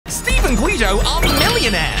and Guido are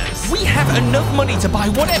millionaires. We have enough money to buy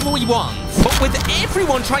whatever we want. But with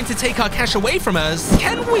everyone trying to take our cash away from us,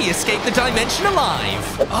 can we escape the dimension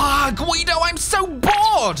alive? Guido, I'm so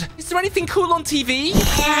bored. Is there anything cool on TV?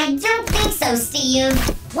 I don't think so, Steve.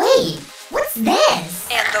 Wait, what's this?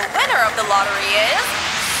 And the winner of the lottery is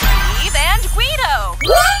Steve and G.U.I.D.O.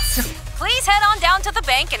 What? Please head on down to the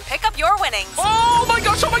bank and pick up your winnings. Oh my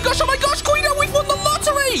gosh, Guido, we've won the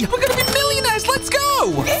lottery! We're gonna be millionaires, let's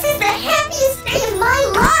go! This is the happiest day of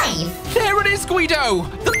my life! There it is, Guido!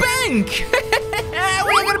 The bank!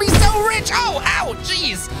 We're gonna be so rich! Oh, ow,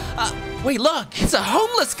 jeez! Wait, look, it's a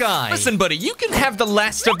homeless guy! Listen, buddy, you can have the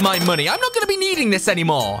last of my money. I'm not gonna be needing this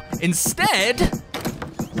anymore. Instead...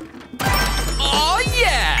 Oh,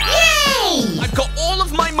 yeah! Yay! I've got all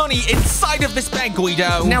of my money inside of this bag,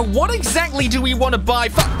 Guido. Now, what exactly do we want to buy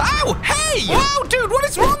for— Ow! Hey! Whoa, dude, what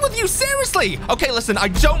is wrong with you? Seriously? Okay, listen, I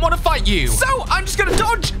don't want to fight you. So, I'm just gonna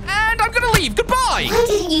dodge, and I'm gonna leave. Goodbye! Why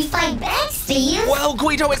didn't you fight back, Steve? Well,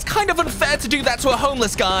 Guido, it's kind of unfair to do that to a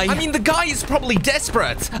homeless guy. I mean, the guy is probably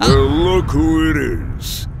desperate. Well, look who it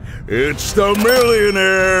is. It's the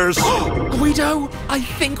millionaires! Guido, I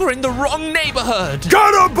think we're in the wrong neighborhood.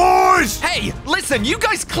 Got 'em, boys! Hey, listen, you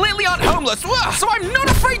guys clearly aren't homeless, so I'm not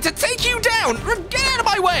afraid to take you down. Get out of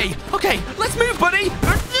my way. Okay, let's move, buddy.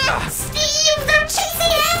 Steve, they're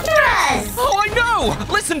chasing after us! Oh, I know.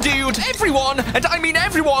 Listen, dude, everyone, and I mean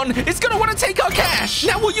everyone, is gonna want to take our cash.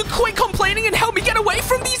 Now, will you quit complaining and help me get away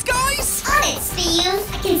from these guys? On it,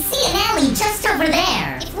 Steve. I can see an alley just over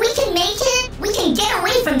there. If we can make it, we can get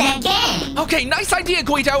away from that gang. Okay, nice idea,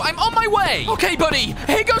 Guido. I'm on my way. Okay, buddy,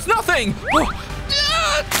 here goes nothing.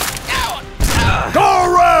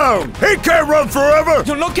 Go around! He can't run forever!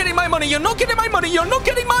 You're not getting my money. You're not getting my money. You're not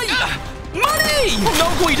getting my... money! Oh,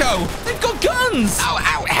 no, Guido. They've got guns. Ow,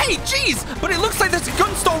 ow. Hey, jeez. But it looks like there's a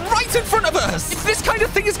gun store right in front of us. If this kind of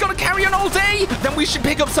thing is going to carry on all day, then we should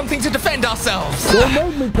pick up something to defend ourselves. Don't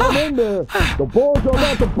make me come in there. The boys are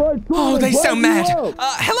about to break through. Oh, they and sound break mad. you out.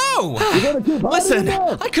 Hello. You gotta keep Listen,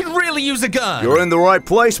 hiding up. I could really use a gun. You're in the right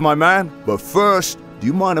place, my man. But first, do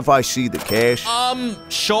you mind if I see the cash?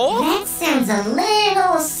 Sure? That sounds a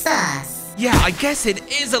little sus. Yeah, I guess it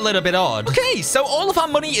is a little bit odd. Okay, so all of our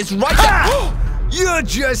money is right there. You're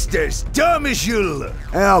just as dumb as you look.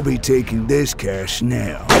 I'll be taking this cash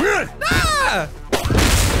now. Ah!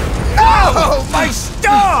 Oh, my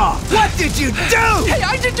star! What did you do? Hey,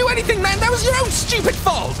 I didn't do anything, man. That was your own stupid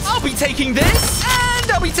fault. I'll be taking this,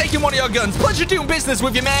 and I'll be taking one of your guns. Pleasure doing business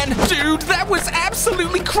with you, man. Dude, that was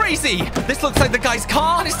absolutely crazy. This looks like the guy's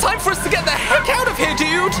car, and it's time for us to get the heck out of here,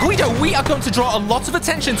 dude. Guido, we are going to draw a lot of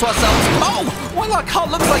attention to ourselves. Oh, well, our car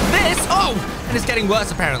looks like this. Oh, and it's getting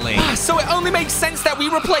worse, apparently. So it only makes sense that we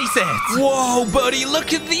replace it. Whoa, buddy,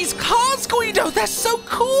 look at these cars, Guido. They're so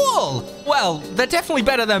cool. Well, they're definitely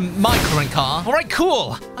better than my current car. All right,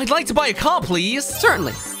 cool. I'd like to buy a car, please.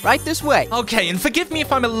 Certainly. Right this way. Okay, and forgive me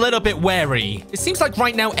if I'm a little bit wary. It seems like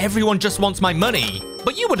right now everyone just wants my money.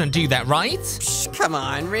 But you wouldn't do that, right? Psh, come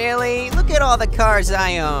on, really? Look at all the cars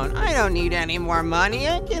I own. I don't need any more money,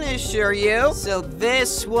 I can assure you. So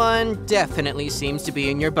this one definitely seems to be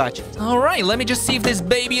in your budget. All right, let me just see if this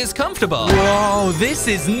baby is comfortable. Whoa, this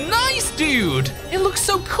is nice, dude. It looks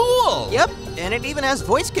so cool. Yep, and it even has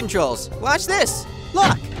voice controls. Watch this.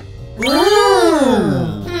 Look.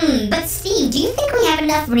 Ooh. But Steve, do you think we have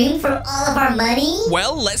enough room for all of our money?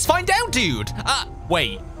 Well, let's find out, dude.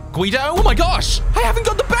 Wait. Guido? Oh my gosh! I haven't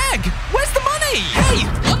got the bag! Where's the money? Hey!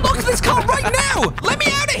 Unlock this car right now! Let me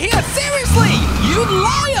out of here! Seriously! You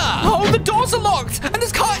liar! Oh, the doors are locked! And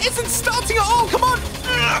this car isn't starting at all! Come on!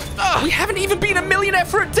 We haven't even been a millionaire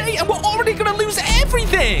for a day and we're already gonna lose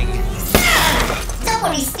everything! Don't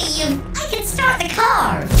worry, Steve. I can start the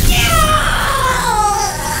car.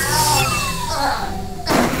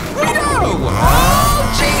 Guido!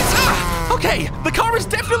 Oh, jeez! Okay, the car is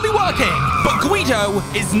definitely working, but Guido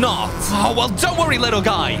is not. Oh, well, don't worry, little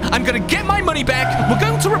guy. I'm gonna get my money back, we're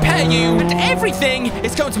going to repair you, and everything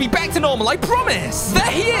is going to be back to normal, I promise. There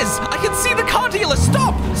he is! I can see the car dealer.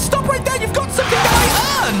 Stop! Stop right there! You've got something that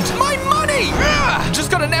I earned! My money! Just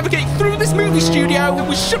gotta navigate through this movie studio, and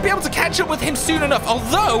we should be able to catch up with him soon enough,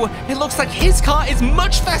 although it looks like his car is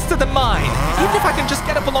much faster than mine. Even if I can just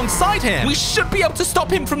get up alongside him, we should be able to stop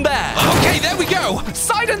him from there. Okay, there we go.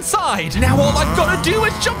 Side and side. Now all I've got to do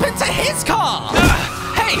is jump into his car.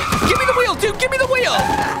 Hey, give me the wheel, dude. Give me the wheel.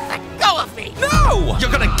 Let go of me. No!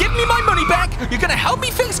 You're going to give me my money back. You're going to help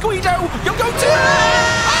me fix Guido. You're going to...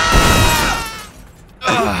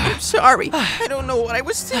 I'm so sorry. I don't know what I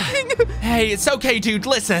was thinking. Hey, it's okay, dude.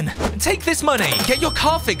 Listen, take this money. Get your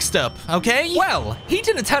car fixed up, okay? Well, he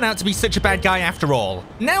didn't turn out to be such a bad guy after all.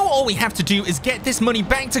 Now all we have to do is get this money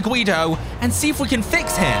back to Guido and see if we can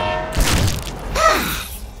fix him.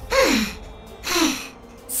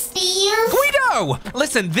 Steve? Guido!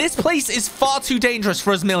 Listen, this place is far too dangerous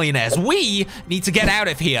for us millionaires. We need to get out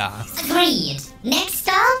of here. Agreed. Next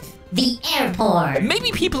stop, the airport.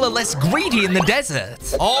 Maybe people are less greedy in the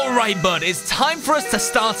desert. All right, bud, it's time for us to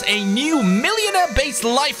start a new millionaire-based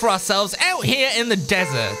life for ourselves out here in the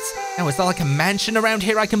desert. Now, is there like a mansion around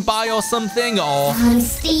here I can buy or something, or...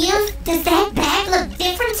 Steve, does that bag look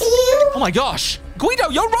different to you? Oh my gosh. Guido,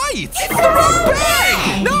 you're right! It's the wrong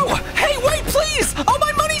bag! No! Hey, wait, please! Oh,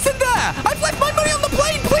 my money's in there! I've left my money on the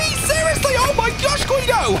plane, please! Seriously! Oh my gosh,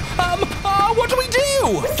 Guido! What do we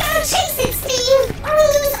do? We gotta chase it, Steve, or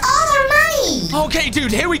we'll lose all our money! Okay,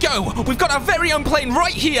 dude, here we go. We've got our very own plane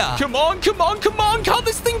right here. Come on, come on, come on. Can't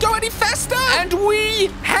this thing go any faster? And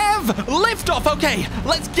we have liftoff. Okay,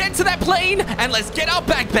 let's get to that plane and let's get our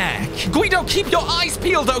bag back. Guido, keep your eyes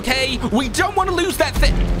peeled, okay? We don't want to lose that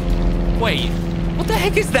thing. Wait, what the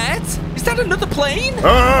heck is that? Is that another plane?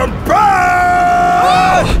 I'm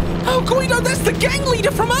back! Oh, Guido, that's the gang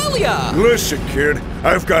leader from earlier. Listen, kid,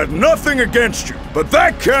 I've got nothing against you, but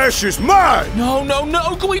that cash is mine! No, no,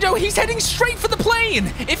 no, Guido, he's heading straight for the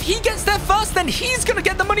plane. If he gets there first, then he's gonna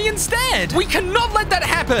get the money instead. We cannot let that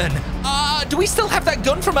happen. Do we still have that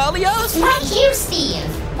gun from earlier? It's right here, Steve.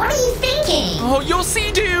 What are you thinking? Oh, you'll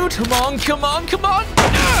see, dude. Come on, come on, come on.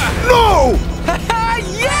 No!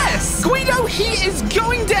 Yes! Guido, he is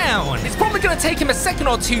going down. It's probably gonna take him a second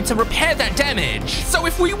or two to repair that damage. So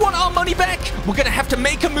if we want our money back, we're gonna have to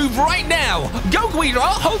make a move right now. Go, Guido,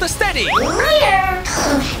 hold her steady. Clear!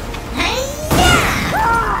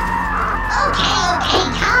 Okay,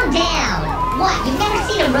 calm down. What, you've never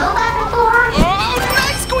seen a robot before? Oh,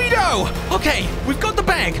 nice, Guido! Okay, we've got the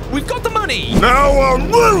bag, we've got the money. Now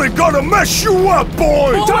I'm really gonna mess you up,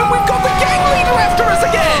 boy! Oh, and we've got the gang leader after us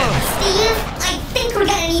again! Steve, I think we're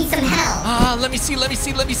gonna need some help. Let me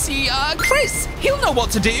see. Chris, he'll know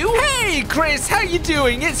what to do. Hey, Chris, how you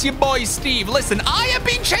doing? It's your boy, Steve. Listen, I am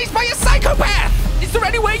being chased by a psychopath. Is there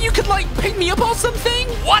any way you could, like, pick me up or something?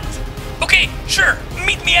 What? Okay, sure.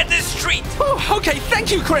 Meet me at this street. Oh, okay,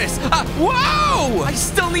 thank you, Chris. Whoa! I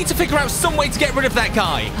still need to figure out some way to get rid of that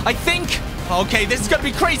guy. I think... Okay, this is gonna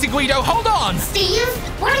be crazy, Guido. Hold on. Steve,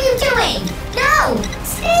 what are you doing? No!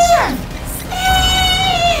 Steve!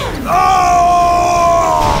 Steve!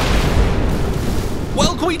 Oh!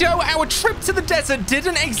 Well, Guido, our trip to the desert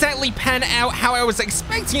didn't exactly pan out how I was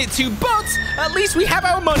expecting it to, but at least we have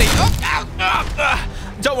our money.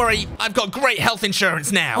 Don't worry, I've got great health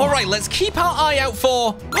insurance now. All right, let's keep our eye out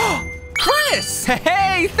for... Chris!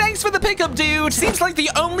 Hey, thanks for the pickup, dude. Seems like the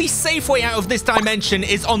only safe way out of this dimension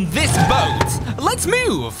is on this boat. Let's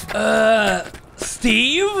move.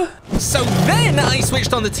 Steve? So then I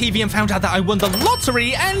switched on the TV and found out that I won the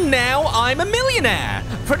lottery, and now I'm a millionaire.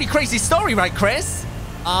 Pretty crazy story, right, Chris?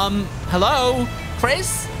 Hello?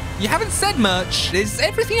 Chris? You haven't said much. Is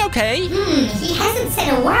everything okay? He hasn't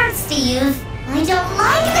said a word, Steve. I don't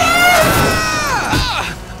like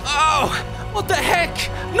that! Oh, what the heck?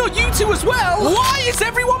 Not you two as well? Why is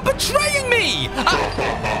everyone betraying me?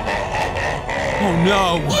 Oh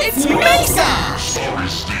no, it's Mesa! Sorry,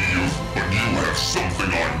 Steve, but you have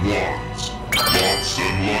something I want. Lots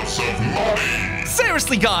and lots of money.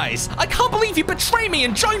 Seriously, guys, I can't believe you betrayed me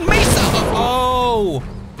and joined Mesa.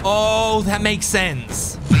 Oh, that makes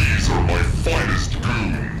sense. These are my finest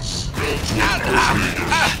goons.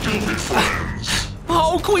 Stupid friends.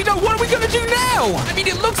 Oh, Guido, what are we gonna do now? I mean,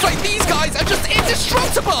 it looks like these guys are just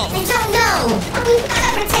indestructible. I don't know, but we've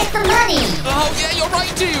gotta protect the money. Oh, yeah, you're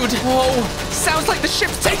right, dude. Oh, sounds like the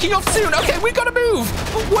ship's taking off soon. Okay, we gotta move.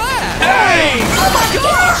 But where? Hey! Oh my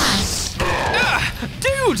gosh!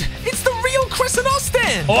 Dude, it's the real Chris and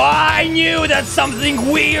Austin. Oh, I knew that something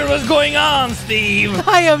weird was going on, Steve.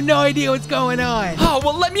 I have no idea what's going on. Oh,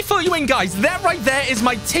 well, let me fill you in, guys. That right there is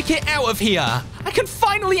my ticket out of here. I can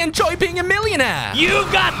finally enjoy being a millionaire. You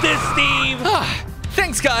got this, Steve.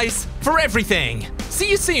 Thanks, guys, for everything. See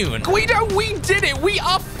you soon. Guido, we did it. We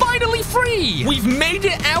are finally free. We've made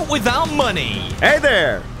it out with our money. Hey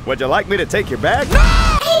there. Would you like me to take your bag? No!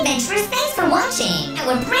 Hey, adventurers, thanks for watching.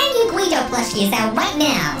 Our brand new Guido plushie is out right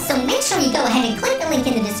now, so make sure you go ahead and click the link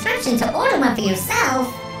in the description to order one for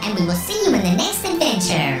yourself, and we will see you in the next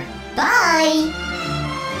adventure. Bye!